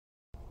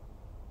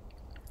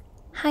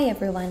Hi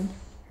everyone.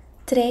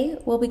 Today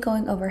we'll be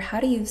going over how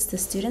to use the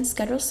student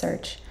schedule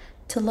search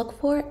to look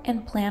for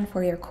and plan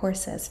for your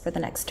courses for the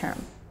next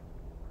term.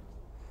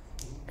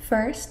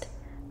 First,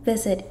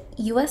 visit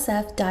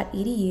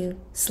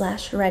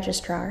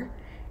usf.edu/registrar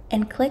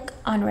and click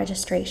on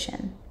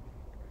registration.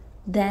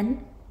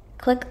 Then,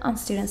 click on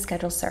student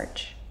schedule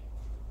search.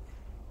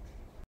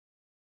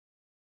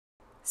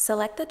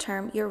 Select the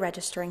term you're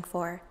registering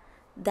for,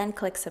 then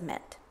click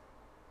submit.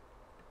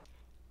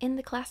 In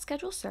the class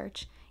schedule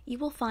search, you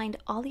will find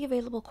all the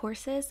available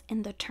courses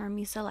in the term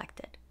you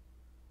selected.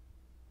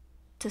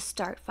 To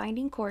start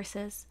finding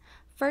courses,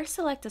 first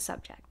select a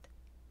subject.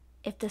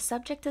 If the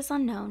subject is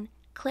unknown,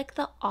 click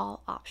the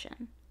All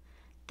option.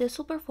 This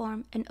will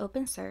perform an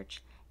open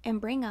search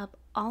and bring up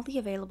all the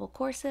available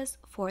courses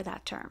for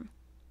that term.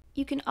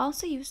 You can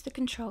also use the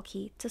Control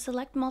key to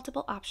select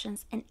multiple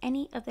options in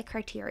any of the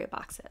criteria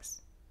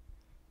boxes.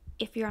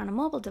 If you're on a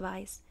mobile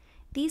device,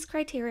 these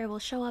criteria will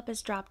show up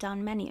as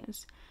drop-down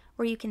menus,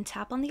 where you can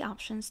tap on the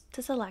options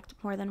to select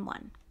more than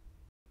one.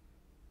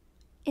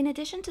 In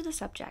addition to the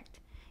subject,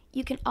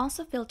 you can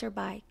also filter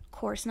by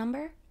course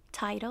number,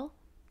 title,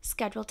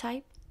 schedule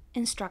type,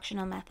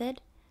 instructional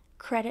method,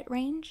 credit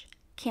range,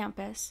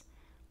 campus,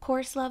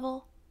 course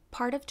level,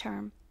 part of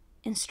term,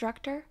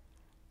 instructor,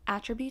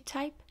 attribute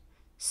type,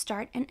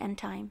 start and end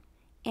time,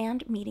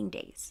 and meeting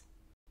days.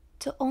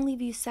 To only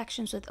view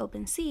sections with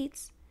open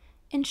seats,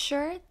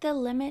 ensure the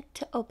Limit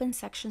to Open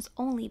Sections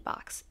Only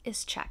box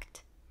is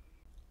checked.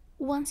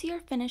 Once you are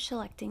finished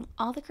selecting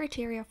all the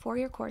criteria for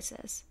your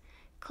courses,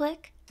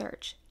 click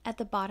Search at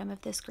the bottom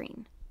of the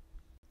screen.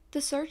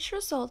 The search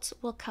results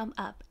will come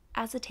up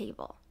as a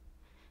table,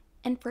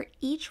 and for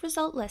each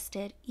result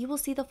listed, you will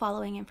see the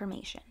following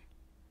information: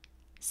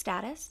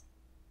 status,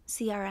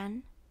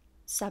 CRN,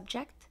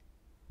 subject,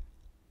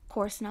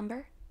 course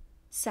number,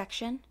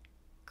 section,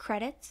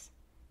 credits,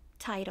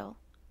 title,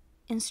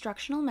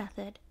 instructional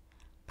method,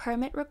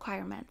 permit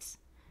requirements,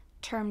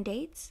 term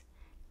dates,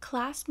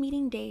 class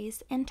meeting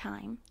days and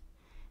time,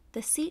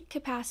 the seat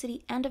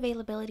capacity and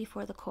availability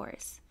for the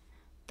course,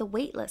 the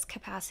waitlist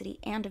capacity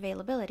and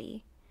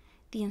availability,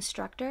 the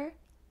instructor,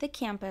 the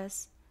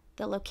campus,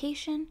 the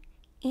location,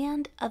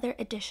 and other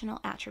additional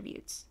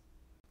attributes.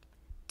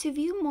 To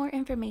view more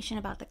information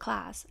about the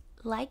class,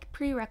 like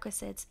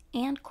prerequisites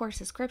and course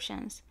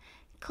descriptions,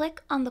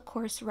 click on the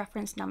course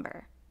reference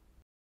number.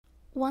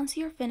 Once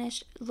you're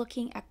finished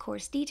looking at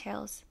course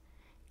details,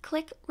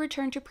 click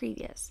Return to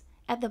Previous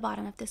at the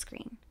bottom of the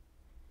screen.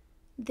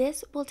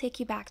 This will take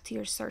you back to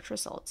your search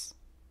results.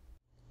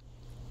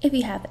 If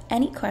you have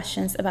any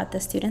questions about the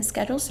student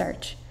schedule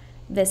search,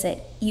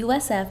 visit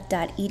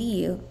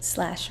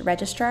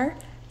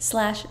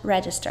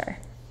usf.edu/registrar/register,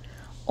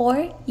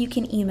 or you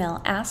can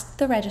email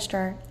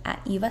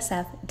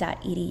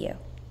asktheregistrar@usf.edu.